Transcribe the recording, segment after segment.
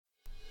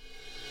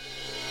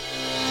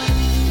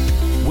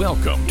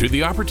Welcome to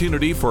the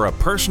opportunity for a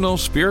personal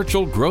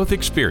spiritual growth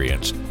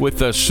experience with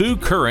the Sue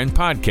Curran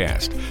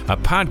Podcast, a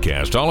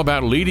podcast all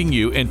about leading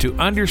you into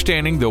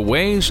understanding the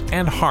ways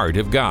and heart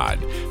of God.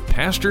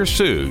 Pastor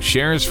Sue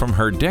shares from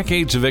her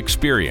decades of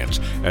experience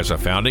as a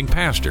founding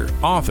pastor,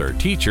 author,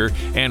 teacher,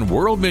 and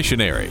world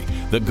missionary.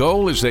 The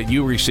goal is that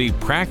you receive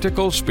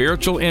practical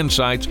spiritual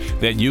insights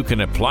that you can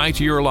apply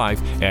to your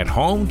life at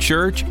home,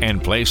 church,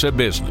 and place of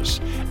business.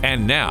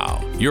 And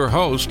now, your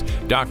host,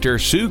 Dr.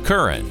 Sue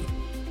Curran.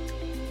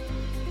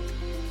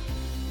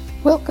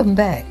 Welcome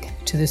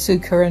back to the Sue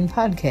Curran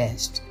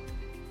Podcast.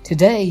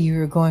 Today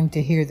you are going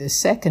to hear the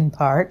second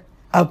part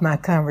of my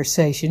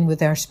conversation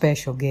with our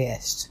special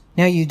guest.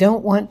 Now you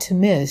don't want to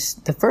miss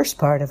the first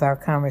part of our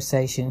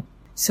conversation,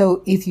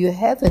 so if you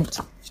haven't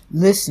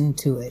listened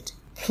to it,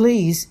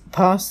 please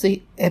pause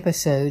the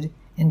episode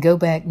and go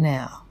back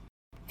now.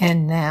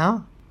 And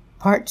now,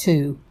 part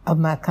 2 of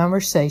my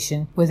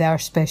conversation with our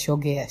special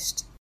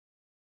guest.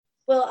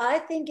 Well, I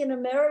think in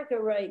America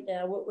right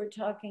now, what we're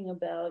talking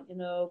about,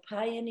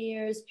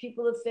 pioneers,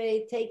 people of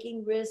faith,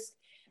 taking risks.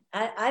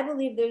 I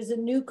believe there's a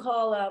new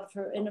call out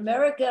for in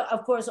America,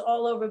 of course,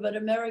 all over, but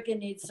America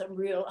needs some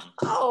real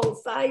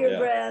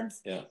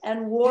firebrands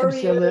and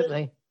warriors.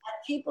 Absolutely. And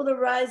people to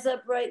rise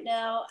up right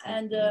now.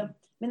 And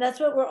that's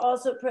what we're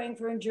also praying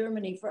for in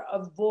Germany, for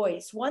a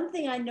voice. One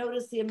thing I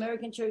noticed the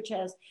American church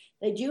has,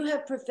 they do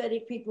have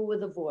prophetic people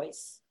with a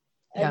voice.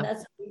 And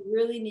that's what we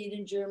really need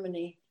in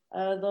Germany.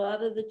 A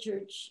lot of the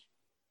church,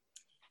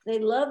 they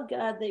love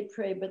God, they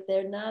pray, but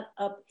they're not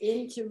up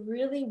into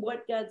really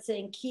what God's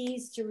saying,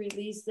 keys to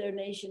release their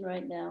nation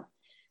right now.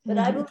 But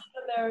I believe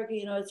America,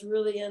 it's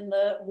really in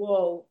a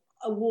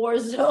war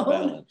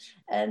zone.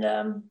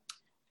 And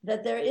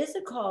that there is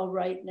a call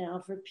right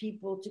now for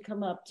people to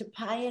come up, to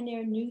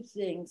pioneer new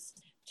things,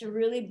 to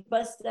really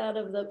bust out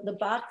of the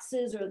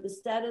boxes or the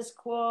status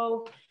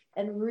quo.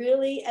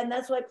 And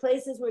that's why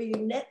places where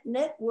you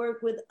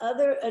network with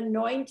other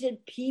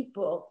anointed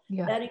people,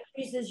 that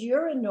increases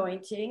your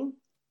anointing.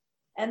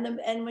 And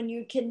when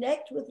you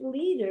connect with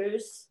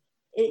leaders,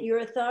 your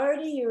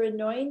authority, your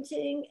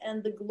anointing,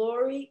 and the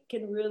glory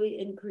can really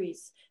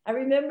increase. I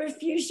remember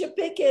Fuchsia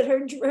Pickett,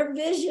 her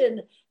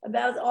vision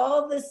about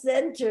all the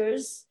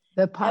centers.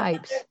 The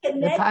pipes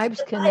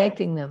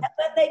connecting them.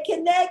 When they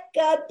connect,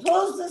 God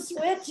pulls the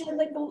switch and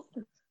the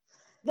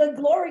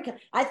glory.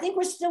 I think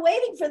we're still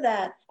waiting for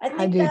that.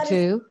 I do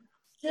too.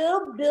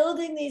 Still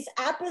building these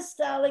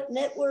apostolic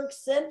network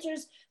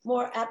centers,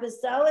 more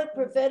apostolic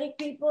prophetic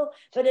people,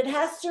 but it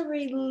has to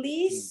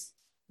release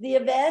the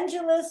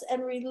evangelists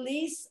and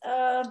release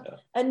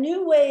a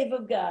new wave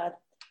of God.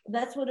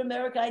 That's what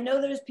America, I know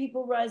there's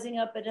people rising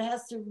up, but it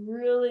has to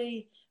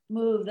really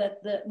move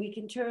that we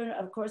can turn,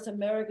 of course,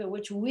 America,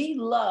 which we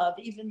love,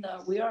 even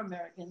though we are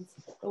Americans,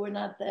 but we're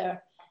not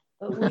there.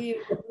 But we're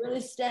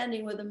really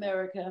standing with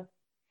America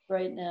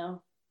right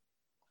now.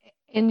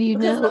 And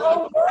because the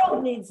whole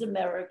world needs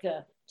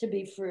America to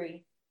be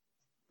free.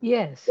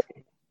 Yes.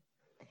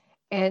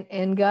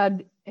 And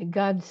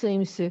God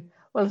seems to,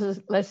 well,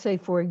 let's say,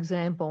 for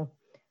example,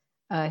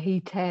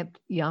 he tapped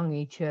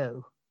Yang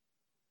Cho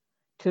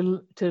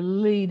to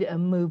lead a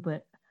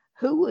movement.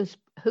 Who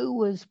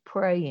was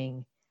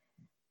praying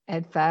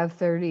at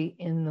 5:30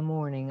 in the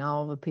morning,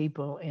 all the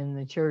people in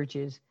the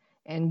churches,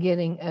 and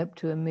getting up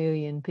to 1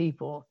 million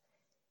people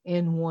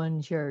in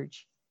one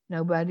church?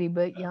 Nobody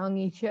but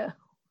Yang Cho.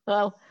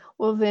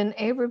 Well, then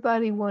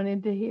everybody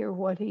wanted to hear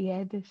what he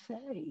had to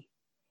say.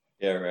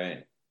 Yeah,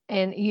 right.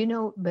 And,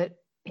 but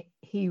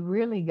he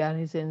really got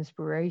his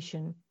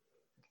inspiration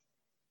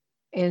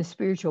and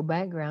spiritual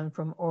background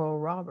from Oral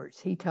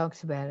Roberts. He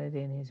talks about it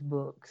in his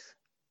books.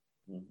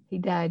 He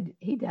died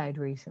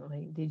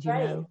recently. Did you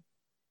know?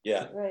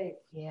 Yeah. Right.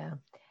 Yeah.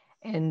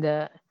 And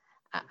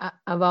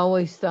I've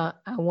always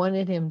thought I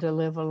wanted him to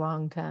live a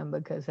long time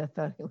because I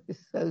thought he was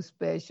so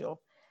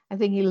special. I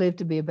think he lived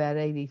to be about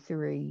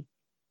 83.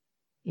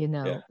 And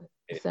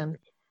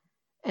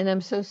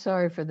I'm so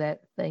sorry for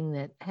that thing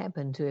that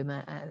happened to him.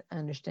 I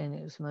understand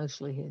it was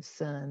mostly his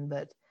son,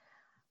 but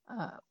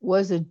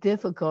was a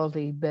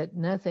difficulty, but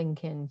nothing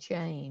can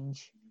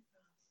change.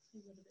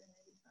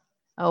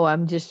 Oh,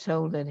 I'm just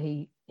told that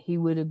he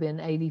would have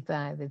been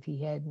 85 if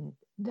he hadn't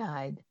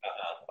died.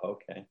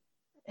 Okay.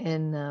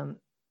 And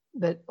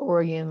but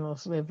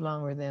Orientals live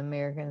longer than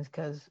Americans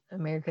because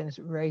Americans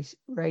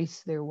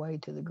race their way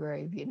to the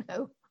grave,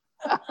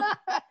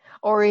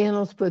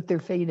 Orientals put their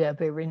feet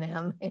up every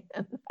now and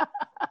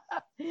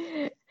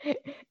then.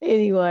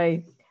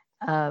 Anyway,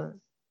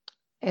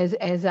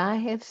 as I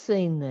have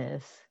seen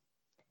this,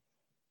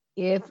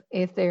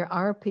 if there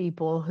are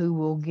people who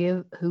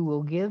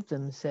will give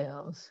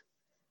themselves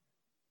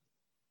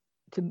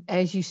to,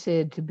 as you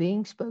said, to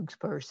being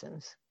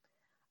spokespersons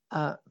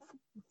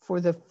for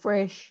the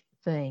fresh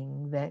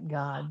thing that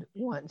God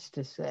wants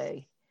to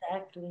say.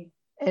 Exactly.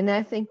 And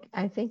I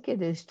think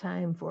it is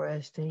time for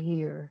us to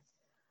hear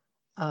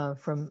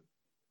from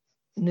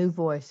new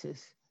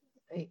voices,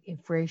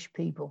 fresh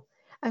people.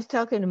 I was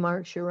talking to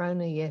Mark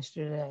Sharona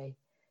yesterday.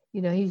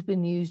 He's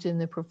been used in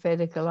the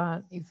prophetic a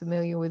lot. You're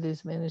familiar with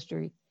his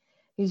ministry.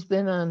 He's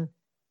been on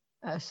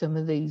some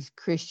of these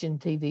Christian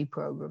TV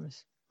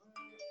programs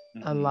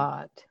a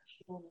lot.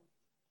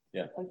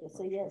 Yeah. Okay,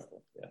 so yes.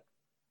 Yeah.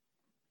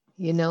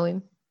 You know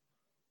him?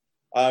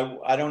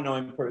 I don't know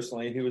him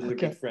personally. He was a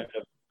good friend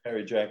of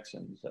Harry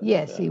Jackson's.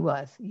 Yes, he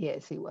was.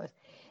 Yes, he was.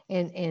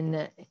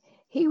 And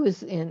he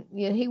was in,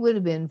 he would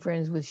have been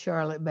friends with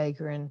Charlotte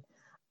Baker and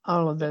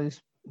all of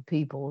those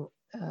people.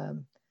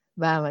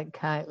 Violet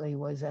Kiteley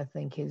was, I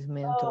think, his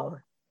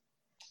mentor.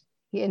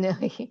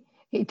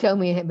 He told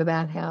me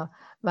about how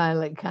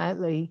Violet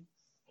Kiteley,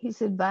 he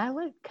said,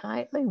 Violet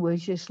Kiteley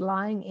was just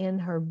lying in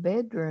her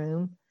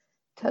bedroom,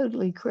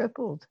 totally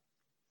crippled.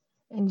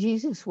 And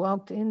Jesus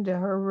walked into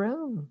her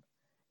room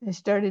and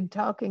started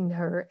talking to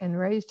her and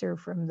raised her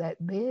from that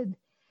bed.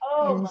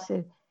 And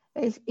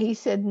he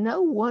said,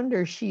 no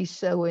wonder she's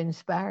so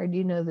inspired.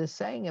 You know, the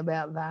saying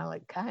about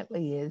Violet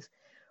Kiteley is,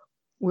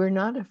 we're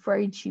not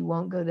afraid she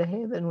won't go to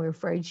heaven. We're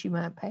afraid she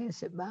might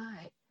pass it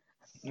by.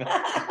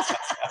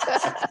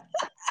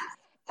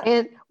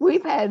 And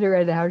we've had her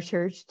at our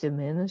church to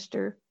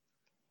minister.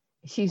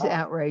 She's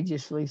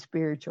outrageously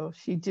spiritual.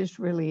 She just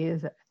really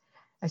is.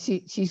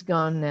 She's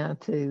gone now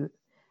too.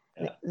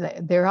 Yeah.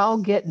 They're all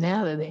getting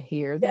out of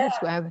here. That's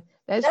why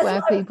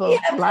people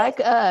like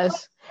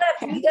us.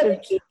 We got to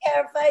keep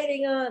our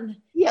fighting on.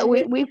 Yeah,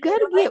 we've got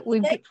to get the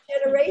next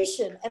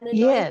generation and the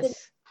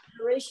next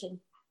generation.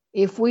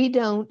 If we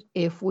don't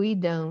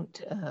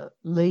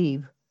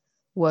leave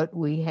what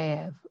we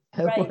have,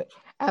 right.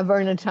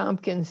 Verna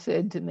Tompkins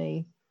said to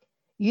me,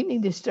 you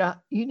need to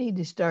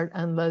start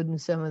unloading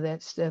some of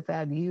that stuff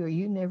out of you, or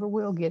you never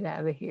will get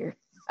out of here.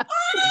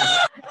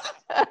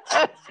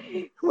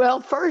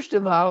 Well, first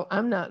of all,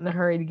 I'm not in a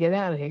hurry to get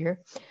out of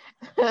here,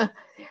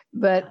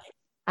 but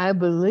I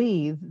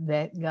believe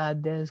that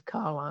God does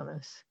call on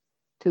us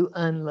to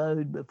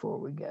unload before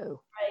we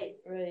go.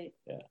 Right.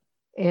 Yeah.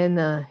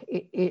 And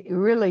it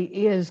really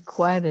is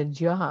quite a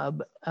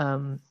job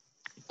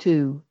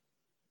to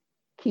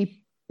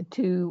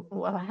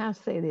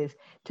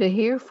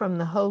hear from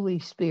the Holy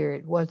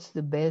Spirit what's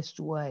the best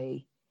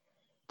way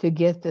to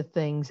get the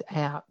things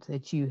out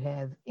that you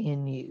have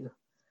in you.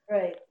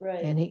 Right.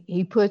 And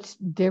he puts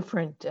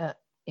different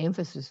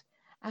emphasis.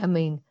 I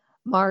mean,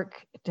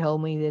 Mark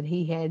told me that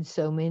he had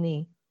so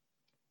many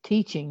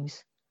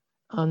teachings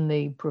on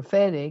the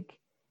prophetic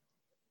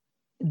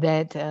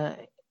that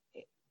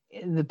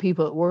the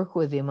people that work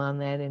with him on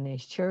that in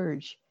his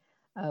church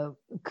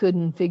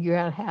couldn't figure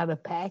out how to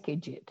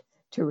package it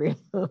to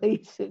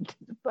release it to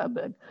the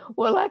public.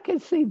 Well, I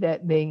could see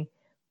that being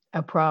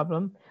a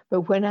problem.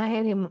 But when I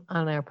had him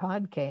on our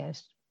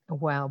podcast a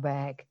while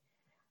back,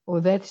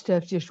 well, that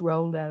stuff just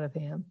rolled out of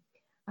him.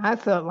 I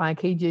felt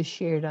like he just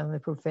shared on the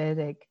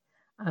prophetic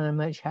on a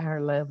much higher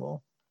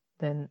level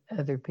than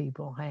other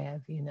people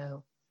have,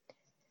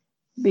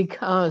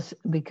 because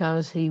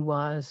he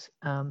was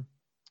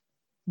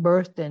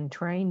birthed and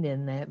trained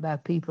in that by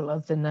people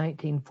of the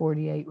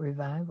 1948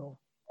 revival.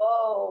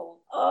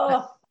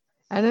 Oh.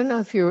 I don't know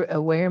if you're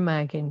aware,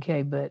 Mike and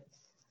Kay, but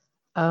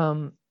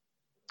a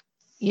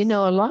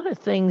lot of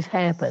things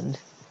happened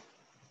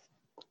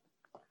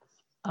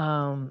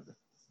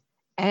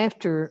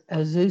after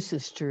Azusa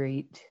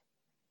Street.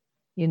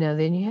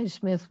 Then you had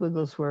Smith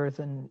Wigglesworth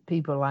and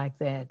people like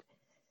that,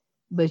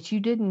 but you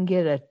didn't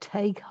get a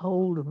take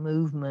hold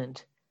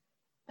movement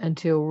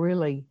until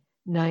really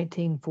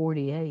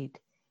 1948.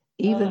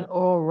 Even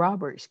Oral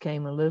Roberts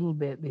came a little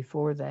bit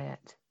before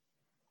that,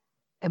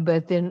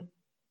 but then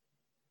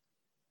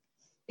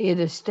it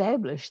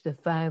established the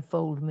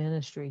fivefold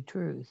ministry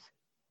truth.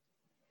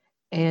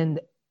 And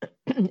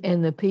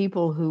the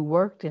people who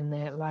worked in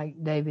that,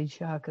 like David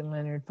Shock and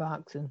Leonard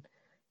Fox, and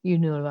you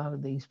knew a lot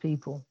of these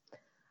people.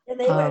 And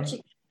they were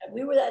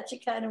we were at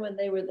Chicana when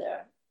they were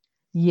there.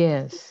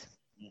 Yes.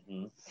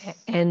 Mm-hmm.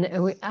 And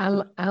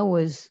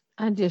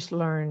I just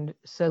learned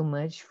so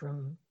much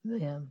from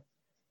them.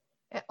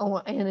 Oh,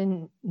 and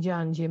in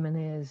John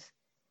Jimenez,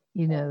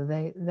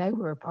 they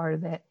were a part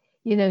of that.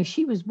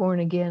 She was born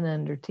again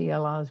under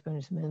T.L.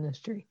 Osborne's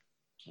ministry.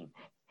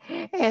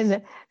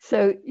 And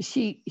so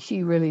she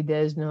really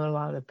does know a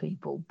lot of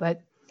people,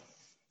 but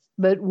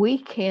we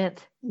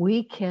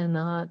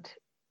cannot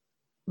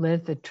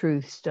let the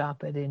truth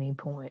stop at any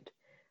point.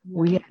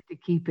 We have to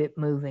keep it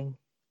moving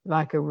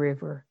like a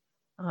river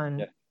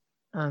on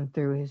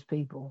through his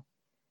people.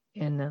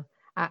 And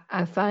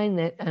I find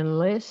that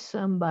unless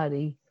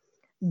somebody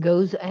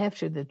goes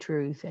after the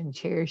truth and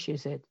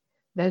cherishes it,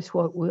 that's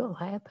what will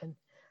happen.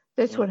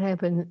 That's what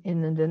happened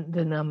in the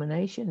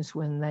denominations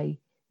when they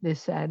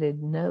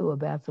decided no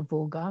about the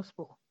full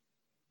gospel.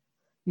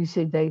 You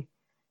see, they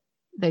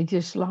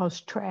just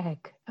lost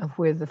track of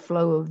where the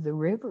flow of the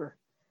river.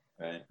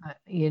 Right.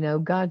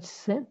 God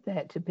sent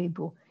that to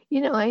people.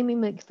 Amy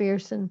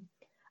McPherson,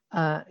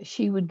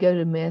 she would go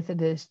to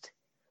Methodist,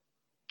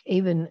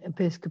 even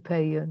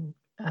Episcopalian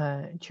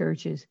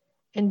churches,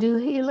 and do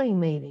healing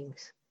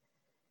meetings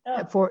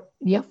for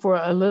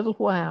a little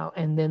while,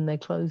 and then they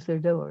closed their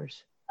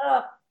doors.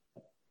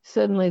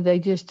 Suddenly they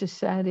just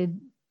decided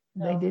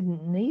they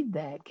didn't need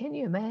that. Can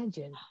you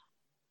imagine?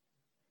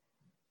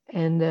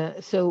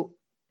 And so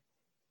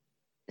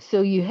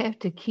you have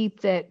to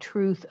keep that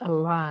truth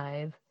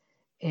alive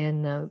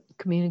and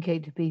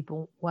communicate to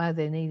people why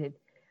they need it.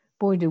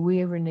 Boy, do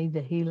we ever need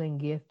the healing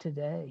gift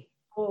today.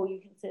 Oh, you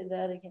can say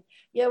that again.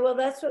 Yeah, well,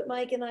 that's what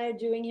Mike and I are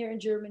doing here in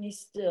Germany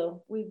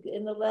still. We've,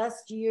 in the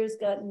last years,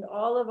 gotten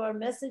all of our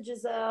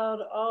messages out,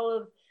 all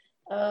of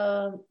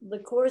the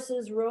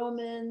courses,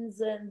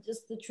 Romans, and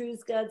just the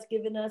truths God's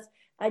given us.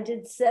 I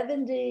did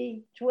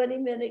 70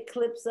 20-minute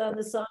clips on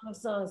the Song of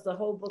Songs, the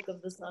whole book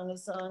of the Song of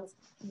Songs.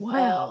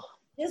 Wow.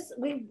 Just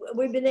we've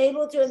been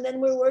able to, and then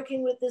we're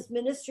working with this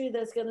ministry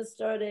that's going to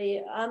start a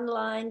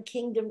online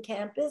Kingdom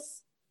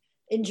Campus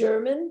in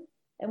German,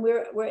 and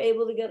we're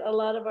able to get a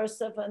lot of our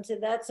stuff onto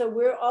that. So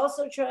we're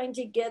also trying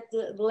to get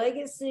the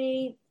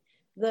legacy,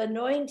 the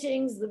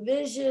anointings, the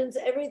visions,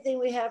 everything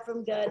we have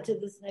from God to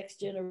this next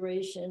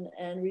generation,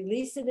 and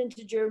release it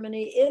into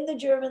Germany in the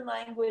German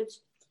language,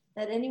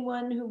 that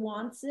anyone who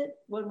wants it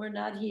when we're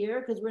not here,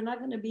 because we're not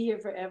going to be here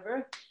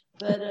forever,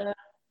 but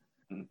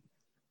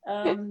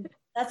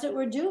that's what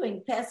we're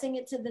doing, passing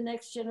it to the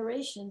next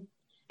generation.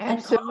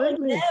 Absolutely. And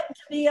calling them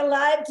to be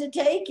alive to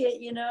take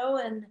it, you know,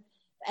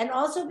 and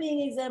also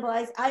being an example.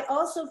 I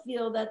also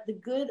feel that the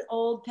good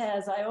old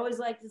paths, I always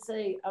like to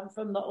say I'm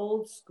from the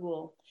old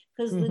school,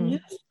 because the new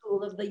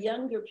school of the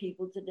younger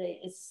people today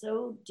is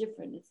so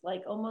different. It's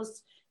like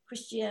almost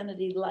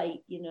Christianity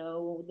light, you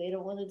know. They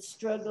don't want to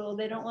struggle.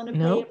 They don't want to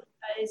pay a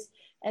price.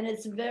 And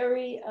it's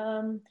very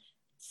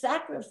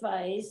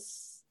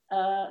sacrifice,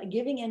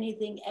 giving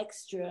anything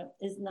extra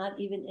is not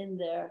even in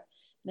their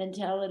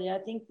mentality. I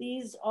think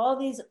all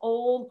these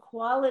old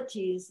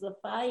qualities, the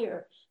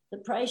fire, the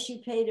price you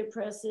pay to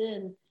press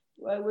in,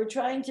 we're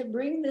trying to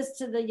bring this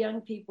to the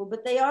young people,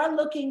 but they are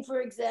looking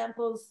for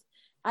examples.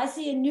 I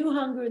see a new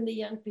hunger in the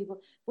young people.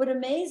 What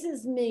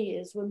amazes me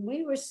is when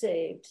we were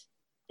saved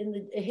in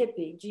the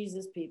hippie,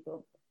 Jesus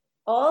people,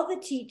 all the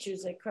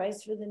teachers at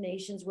Christ for the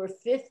Nations were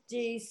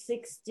 50,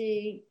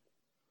 60,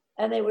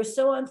 and they were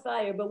so on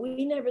fire, but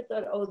we never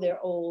thought, oh,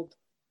 they're old.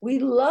 We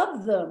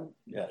love them.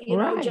 Yeah. You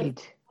know,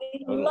 Right.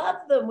 we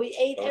love them. We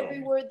ate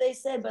every word they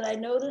said. But I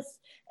noticed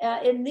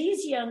in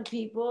these young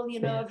people, you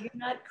know, if you're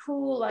not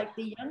cool like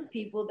the young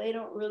people, they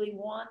don't really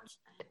want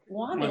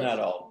Well, it. not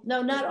all.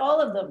 No, not all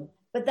of them.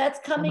 But that's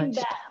coming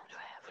back. Time do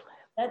I have left?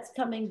 That's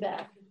coming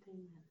back.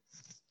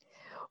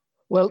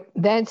 Well,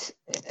 that's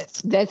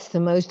the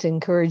most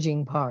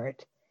encouraging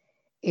part,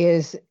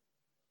 is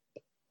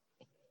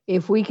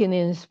if we can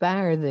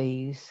inspire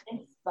these.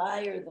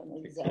 Inspire them,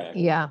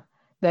 exactly. Yeah,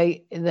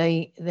 they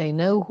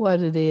know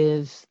what it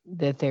is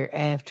that they're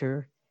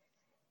after,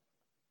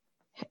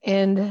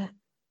 and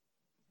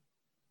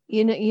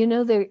you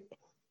know they're.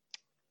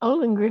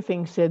 Olin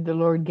Griffin said the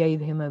Lord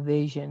gave him a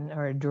vision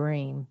or a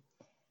dream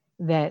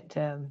that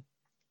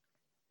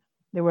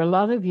there were a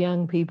lot of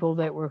young people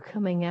that were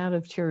coming out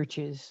of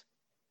churches,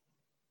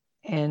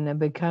 and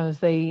because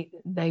they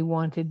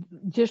wanted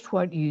just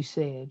what you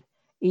said,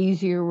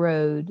 easier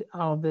road,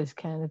 all this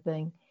kind of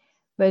thing.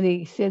 But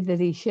he said that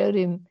he showed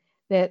him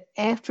that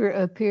after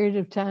a period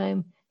of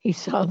time, he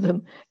saw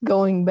them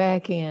going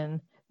back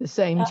in the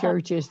same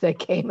churches they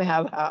came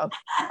out of,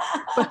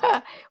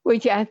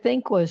 which I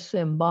think was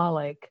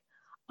symbolic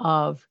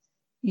of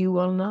you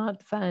will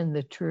not find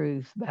the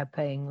truth by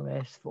paying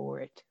less for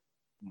it.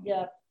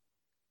 Yeah.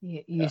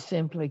 You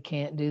simply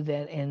can't do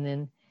that. And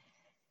then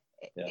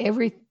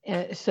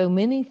so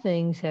many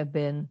things have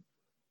been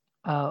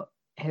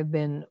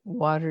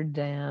watered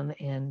down,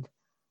 and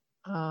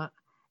I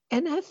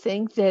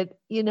think that,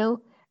 you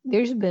know,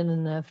 there's been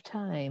enough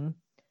time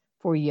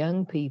for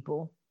young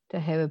people to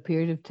have a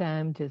period of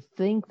time to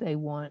think they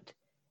want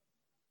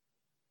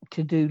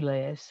to do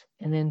less,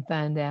 and then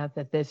find out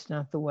that that's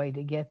not the way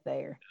to get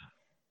there.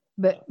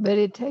 But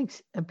it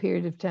takes a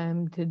period of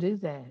time to do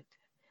that.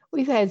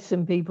 We've had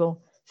some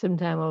people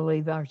sometime will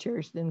leave our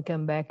church, then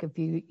come back a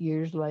few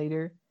years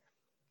later,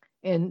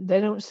 and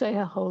they don't say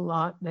a whole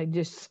lot. They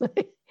just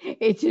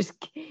it's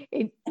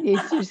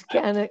just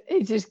kind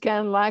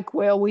of like,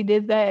 well, we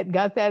did that,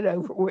 got that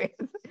over with.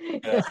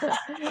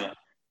 Yeah.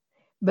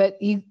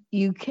 But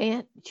you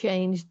can't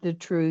change the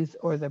truth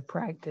or the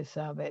practice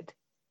of it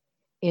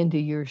into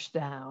your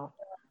style.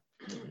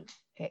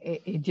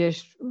 It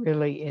just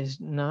really is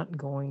not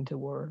going to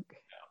work.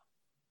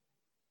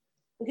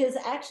 Because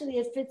actually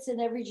it fits in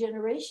every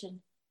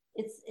generation.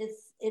 It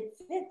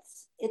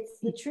fits. It's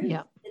the truth.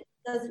 Yeah. It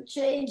doesn't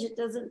change.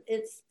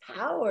 It's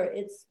power.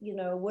 It's, you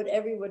know, what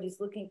everybody's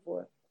looking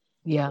for.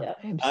 Yeah,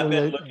 absolutely. I've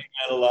been looking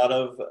at a lot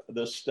of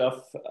the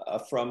stuff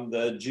from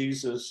the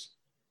Jesus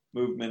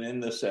movement in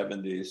the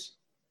 70s,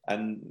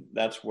 and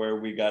that's where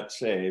we got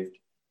saved.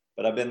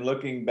 But I've been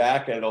looking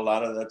back at a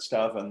lot of that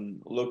stuff and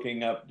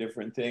looking up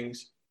different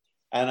things.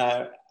 And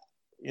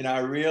I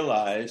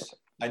realized,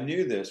 I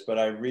knew this, but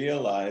I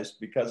realized,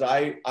 because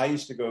I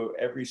used to go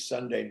every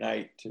Sunday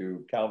night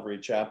to Calvary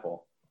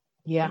Chapel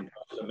in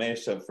Costa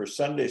Mesa for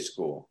Sunday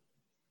school.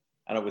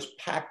 And it was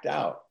packed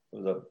out. It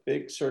was a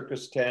big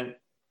circus tent.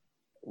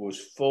 It was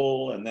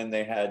full. And then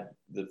they had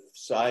the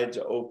sides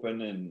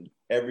open, and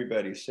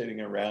everybody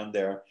sitting around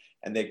there,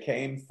 and they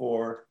came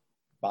for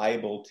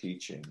Bible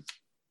teaching.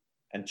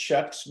 And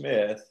Chuck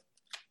Smith,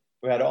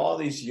 who had all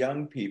these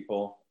young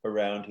people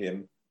around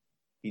him,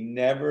 he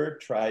never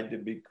tried to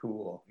be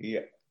cool.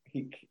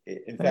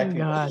 In fact,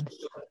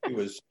 he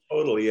was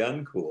totally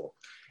uncool.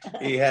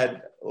 He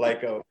had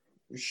like a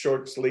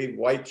short sleeve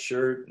white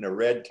shirt and a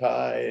red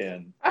tie,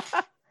 and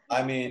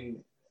I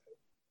mean,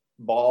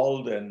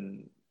 bald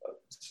and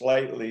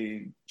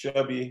slightly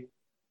chubby,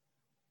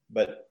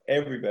 but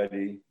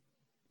everybody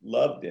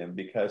loved him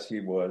because he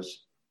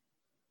was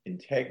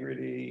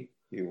integrity.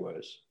 He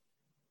was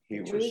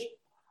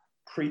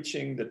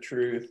preaching the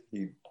truth.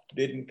 He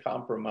didn't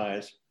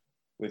compromise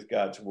with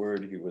God's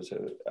word. He was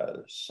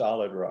a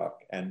solid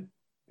rock, and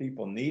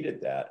people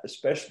needed that,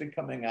 especially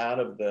coming out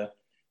of the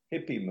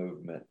hippie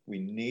movement. We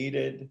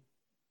needed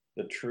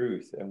the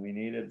truth, and we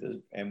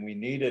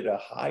needed a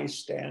high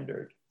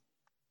standard.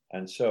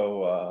 And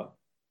so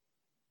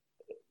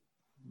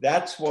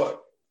that's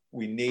what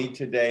we need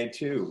today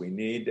too. We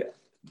need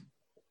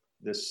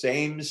the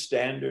same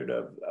standard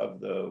of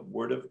the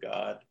Word of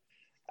God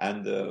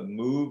and the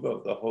move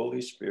of the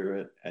Holy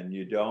Spirit, and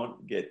you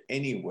don't get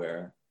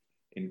anywhere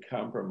in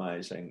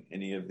compromising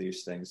any of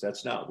these things.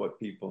 That's not what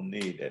people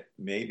need. It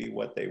may be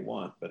what they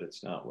want, but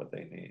it's not what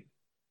they need.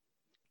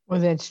 Well,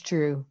 that's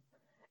true.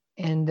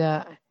 And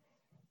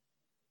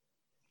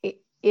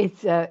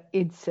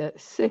it's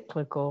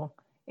cyclical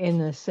in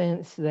the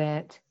sense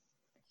that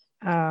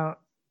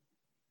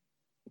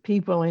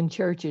people in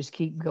churches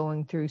keep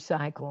going through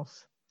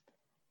cycles,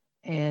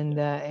 and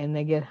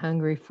they get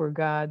hungry for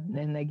God, and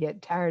then they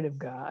get tired of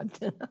God.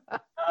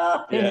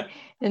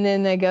 And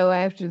then they go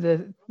after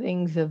the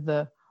things of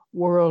the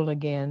world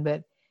again.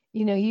 But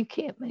you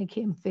can't make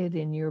him fit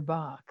in your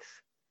box.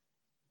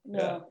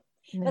 No.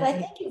 But I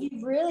think if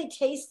you've really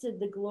tasted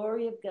the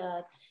glory of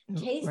God,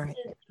 tasted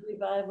the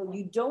revival,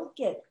 you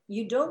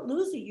don't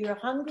lose it. You're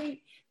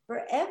hungry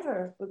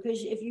forever,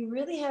 because if you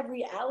really have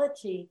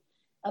reality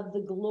of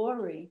the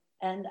glory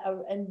and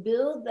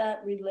build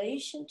that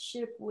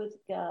relationship with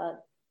God,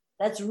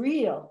 that's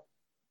real.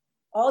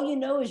 All you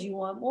know is you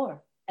want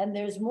more, and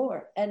there's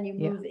more, and you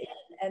move in,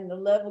 and the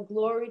level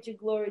glory to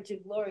glory to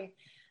glory.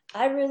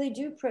 I really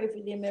do pray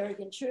for the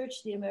American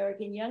church, the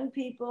American young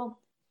people,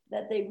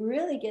 that they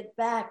really get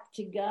back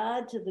to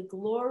God, to the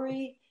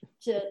glory,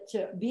 to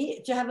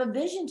have a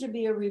vision, to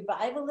be a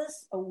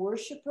revivalist, a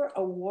worshiper,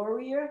 a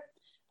warrior,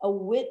 a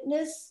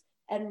witness,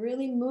 and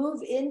really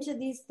move into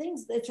these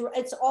things.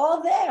 It's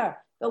all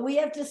there, but we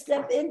have to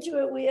step into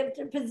it. We have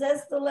to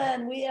possess the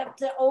land. We have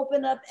to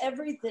open up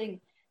everything.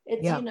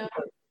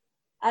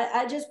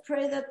 I just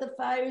pray that the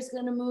fire is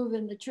going to move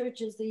in the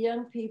churches, the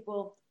young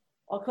people,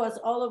 of course,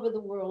 all over the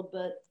world.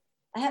 But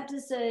I have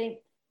to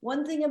say,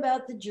 one thing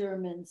about the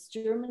Germans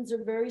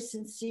are very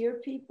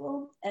sincere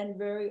people and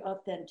very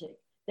authentic.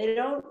 They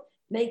don't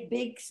make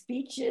big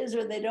speeches,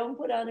 or they don't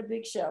put on a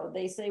big show.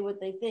 They say what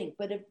they think.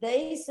 But if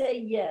they say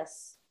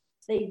yes,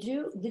 they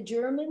do. The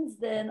Germans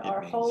then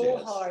are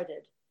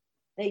wholehearted.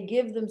 They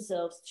give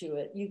themselves to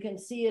it. You can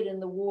see it in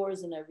the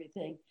wars and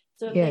everything.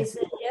 So if they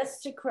say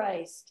yes to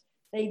Christ,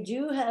 they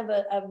do have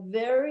a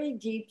very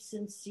deep,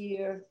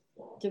 sincere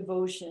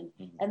devotion.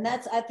 And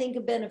that's, I think,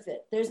 a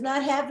benefit. There's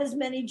not half as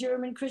many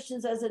German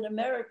Christians as in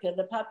America.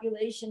 The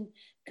population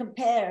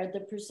compared, the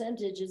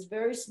percentage is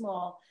very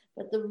small,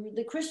 but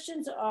the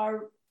Christians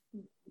are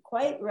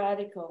quite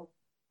radical,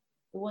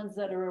 the ones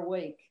that are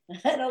awake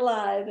and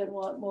alive and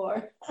want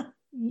more.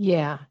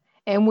 Yeah,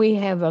 and we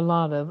have a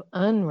lot of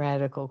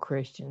unradical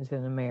Christians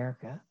in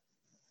America.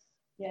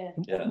 Yeah.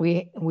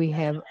 We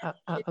have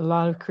a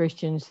lot of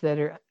Christians that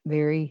are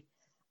very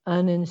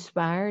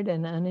uninspired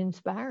and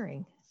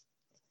uninspiring.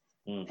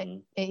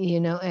 Mm-hmm.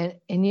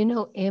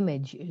 And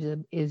image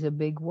is a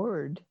big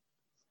word.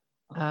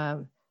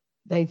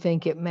 They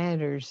think it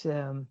matters.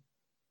 I'm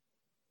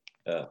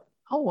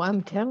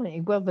telling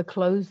you, well, the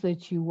clothes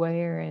that you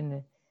wear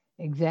and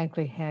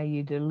exactly how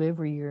you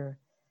deliver your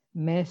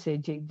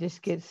message, it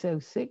just gets so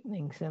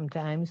sickening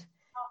sometimes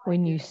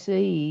when you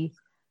see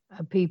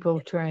people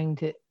trying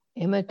to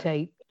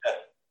imitate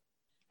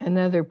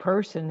another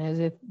person as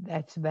if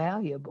that's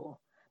valuable.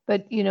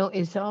 But,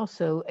 it's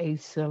also a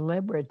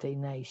celebrity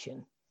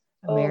nation.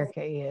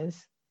 America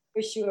is.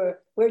 For sure.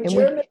 We're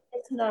German,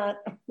 it's not.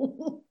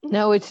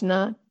 No, it's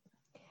not.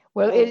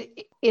 Well,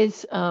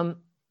 it's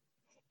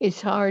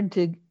hard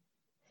to,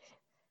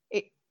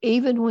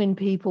 even when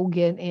people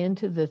get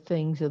into the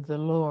things of the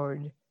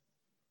Lord,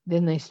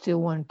 then they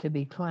still want to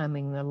be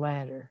climbing the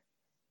ladder.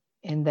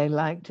 And they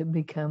like to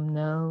become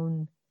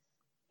known,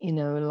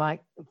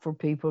 like for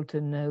people to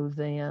know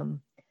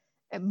them.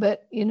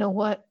 But you know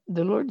what?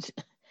 The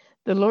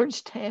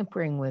Lord's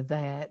tampering with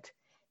that.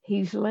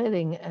 He's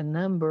letting a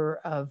number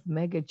of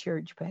mega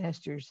church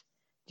pastors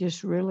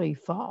just really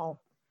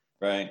fall.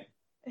 Right.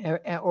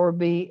 Or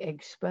be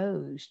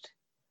exposed.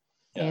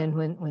 Yeah.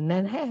 And when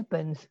that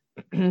happens,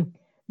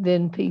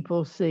 then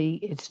people see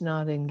it's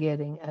not in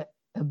getting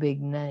a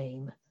big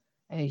name,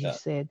 as you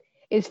said.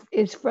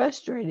 It's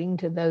frustrating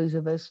to those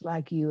of us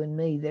like you and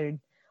me that are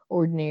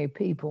ordinary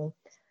people.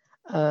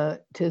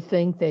 to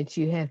think that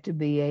you have to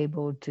be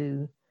able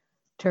to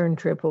turn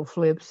triple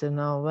flips and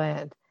all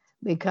that.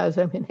 Because,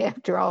 I mean,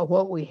 after all,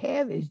 what we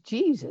have is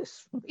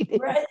Jesus.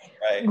 Right.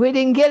 We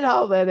didn't get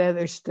all that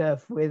other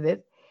stuff with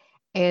it.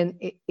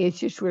 And it's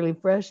just really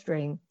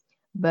frustrating.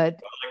 But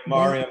like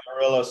Mario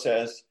Murillo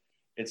says,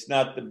 it's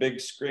not the big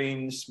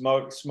screen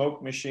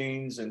smoke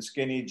machines and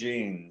skinny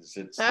jeans.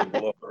 It's the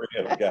glory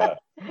of God.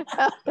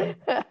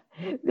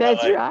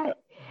 That's right.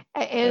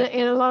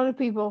 And a lot of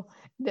people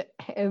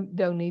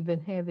don't even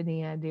have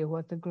any idea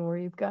what the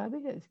glory of God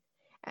is.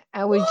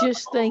 I was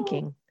just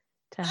thinking.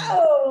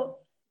 Oh.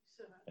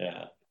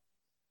 Yeah.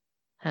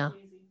 Huh?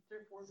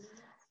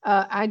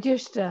 I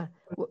just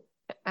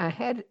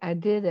I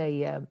did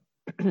a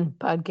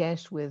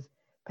podcast with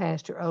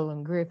Pastor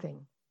Olin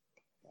Griffin,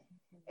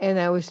 and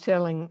I was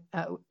telling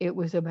it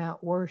was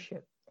about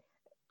worship,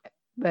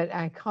 but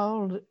I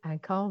called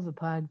the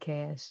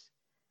podcast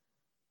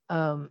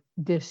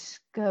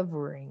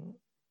Discovering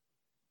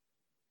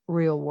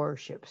Real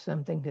Worship,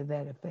 something to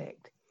that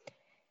effect.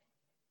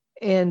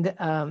 And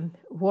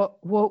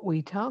what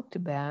we talked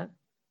about,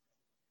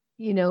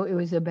 you know, it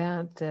was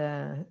about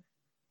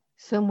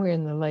somewhere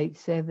in the late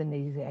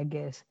 70s, I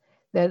guess,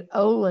 that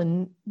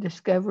Olin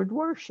discovered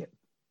worship.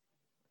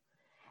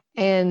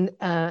 And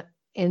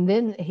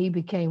then he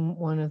became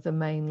one of the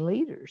main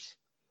leaders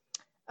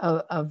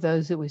of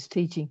those that was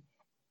teaching.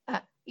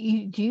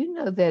 Do you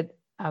know that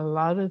a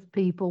lot of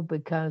people,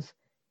 because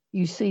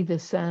you see the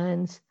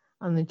signs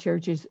on the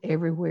churches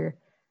everywhere,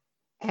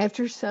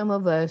 after some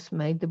of us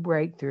made the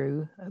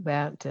breakthrough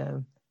about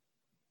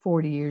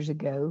 40 years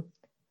ago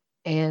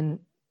and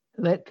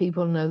let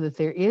people know that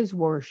there is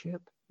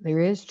worship, there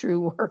is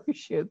true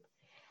worship,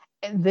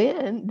 and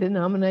then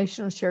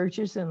denominational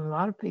churches and a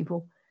lot of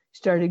people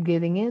started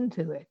getting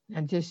into it.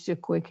 And just a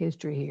quick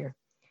history here.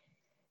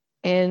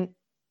 And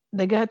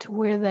they got to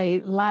where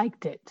they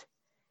liked it.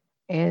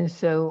 And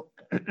so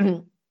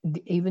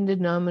even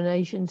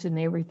denominations and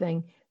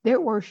everything, their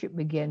worship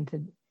began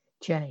to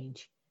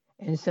change.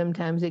 And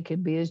sometimes it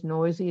could be as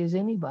noisy as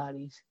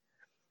anybody's.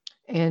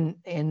 And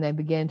they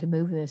began to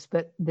move this.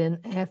 But then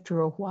after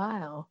a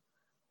while,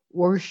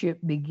 worship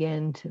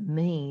began to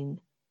mean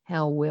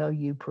how well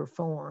you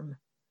perform.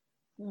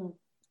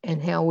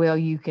 And how well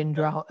you can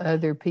draw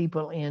other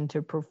people in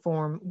to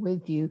perform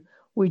with you,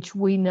 which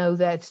we know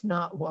that's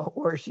not what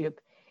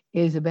worship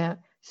is about.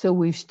 So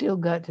we've still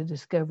got to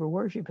discover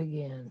worship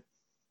again.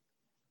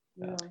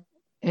 Yeah.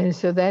 And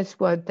so that's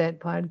what that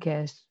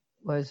podcast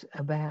was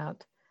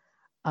about.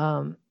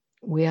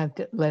 We have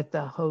to let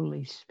the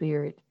Holy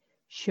Spirit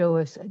show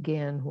us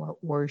again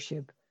what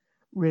worship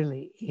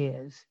really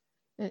is.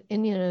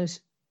 And you know,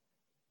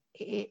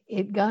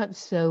 it got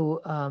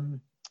so...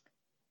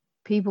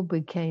 people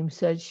became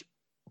such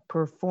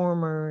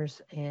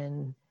performers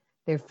and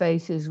their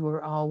faces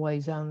were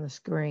always on the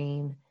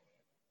screen.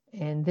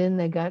 And then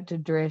they got to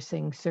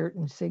dressing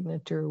certain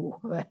signature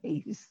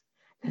ways.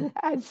 And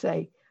I'd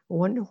say, I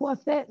wonder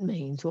what that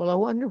means. Well, I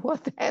wonder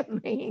what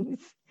that means.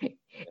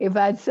 If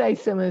I'd say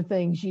some of the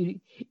things,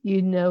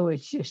 you know,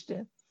 it's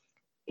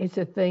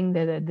a thing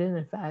that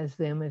identifies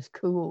them as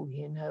cool,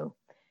 you know.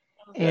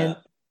 And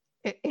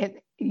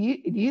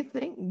you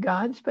think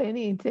God's paying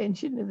any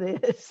attention to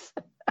this?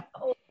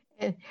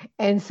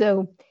 And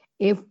so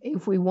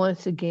if we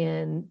once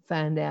again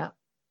find out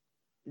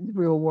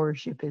real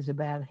worship is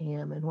about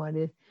him and what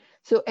is,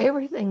 so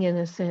everything in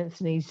a sense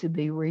needs to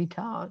be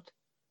retaught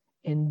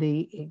and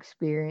be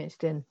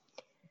experienced. And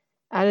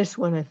I just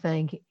want to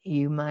thank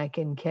you, Mike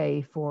and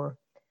Kay, for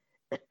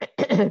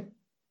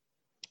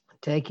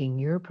taking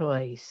your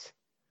place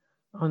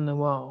on the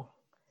wall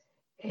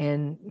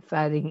and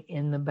fighting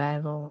in the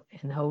battle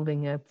and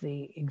holding up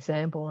the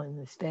example and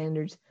the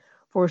standards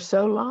for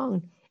so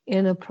long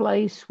in a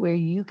place where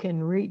you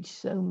can reach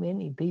so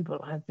many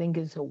people. I think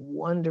it's a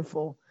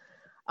wonderful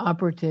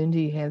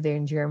opportunity you have there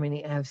in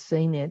Germany. I've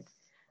seen it.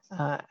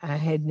 I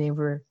had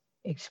never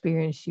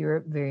experienced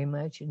Europe very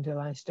much until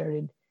I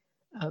started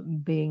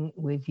being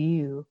with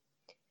you.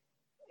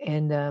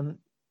 And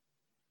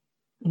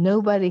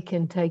nobody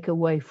can take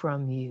away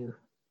from you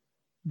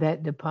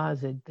that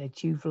deposit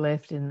that you've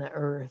left in the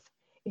earth.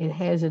 It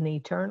has an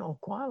eternal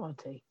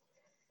quality.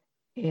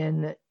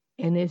 And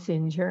it's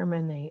in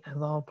Germany,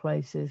 of all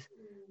places.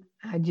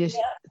 I just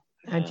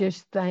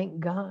thank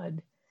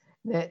God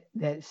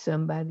that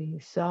somebody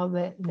saw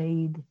that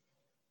need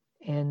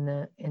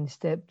and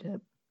stepped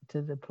up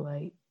to the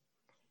plate.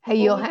 Hey,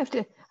 you'll have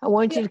to. I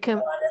want you to come.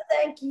 I want to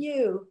thank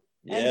you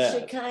and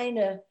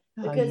Shekinah,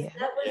 because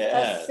that was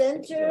a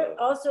center.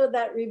 Also,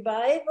 that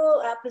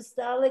revival,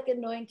 apostolic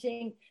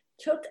anointing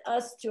took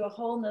us to a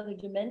whole nother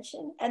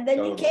dimension. And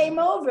then you came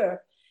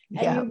over,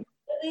 and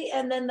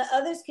and then the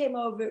others came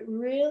over. It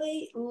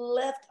really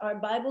left our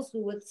Bible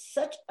school with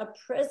such a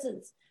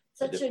presence,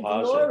 such a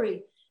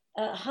glory.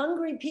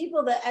 Hungry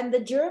people and the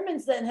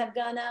Germans then have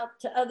gone out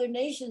to other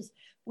nations.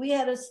 We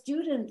had a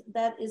student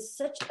that is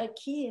such a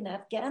key in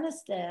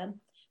Afghanistan.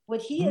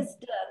 what he has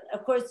done.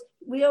 Of course,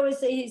 we always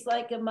say he's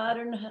like a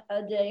modern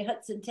day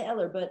Hudson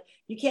Taylor, but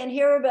you can't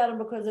hear about him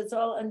because it's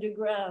all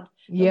underground.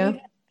 Yeah. We've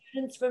had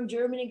students from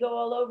Germany go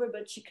all over,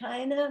 but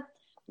Shekinah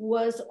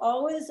was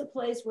always a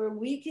place where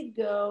we could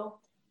go,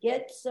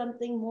 get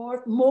something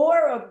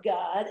more of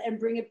God and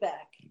bring it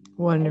back.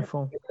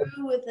 Wonderful. And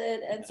through with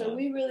it. And so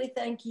we really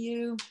thank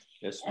you.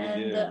 Yes, we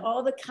And do.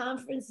 all the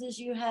conferences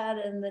you had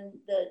and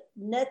the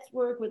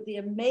network with the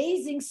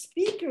amazing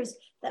speakers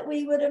that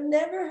we would have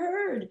never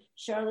heard.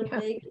 Charlotte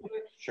Baker.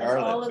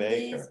 All of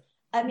these.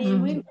 I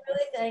mean, we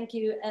really thank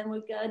you. And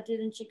what God did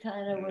in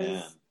Shekinah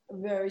was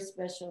very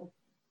special.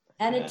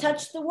 And it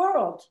touched the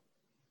world.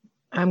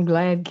 I'm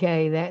glad,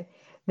 Kay,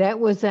 that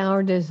was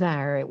our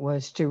desire. It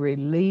was to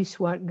release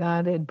what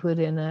God had put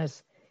in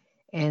us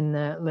and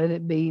let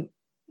it be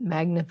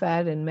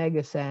magnified and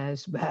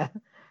mega-sized by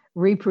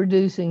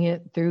reproducing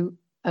it through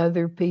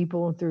other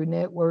people, through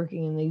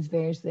networking and these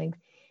various things.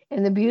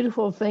 And the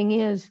beautiful thing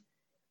is,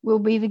 we'll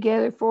be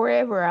together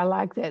forever. I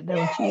like that,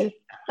 don't you?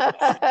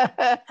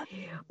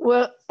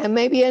 Well, and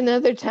maybe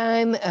another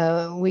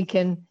time we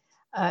can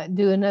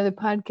do another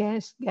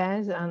podcast,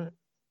 guys, on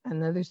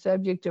another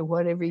subject or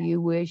whatever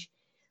you wish.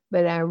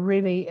 But I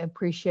really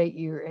appreciate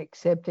your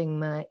accepting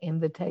my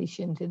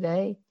invitation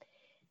today.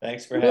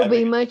 Thanks for having me.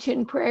 We'll be much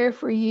in prayer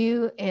for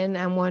you, and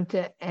I want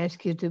to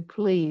ask you to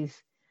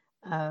please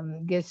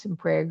get some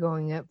prayer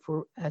going up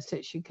for us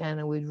at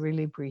Shekinah. We'd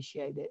really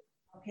appreciate it.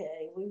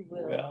 Okay, we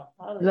will.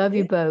 Love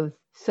you both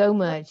so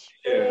much.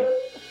 Yeah.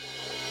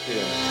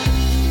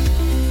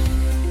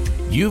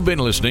 You've been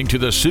listening to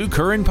the Sue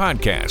Curran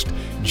Podcast.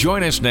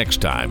 Join us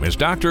next time as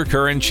Dr.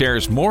 Curran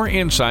shares more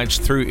insights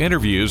through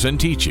interviews and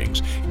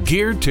teachings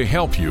geared to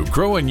help you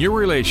grow in your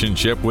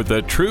relationship with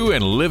the true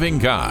and living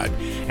God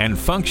and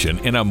function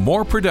in a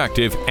more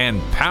productive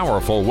and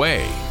powerful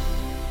way.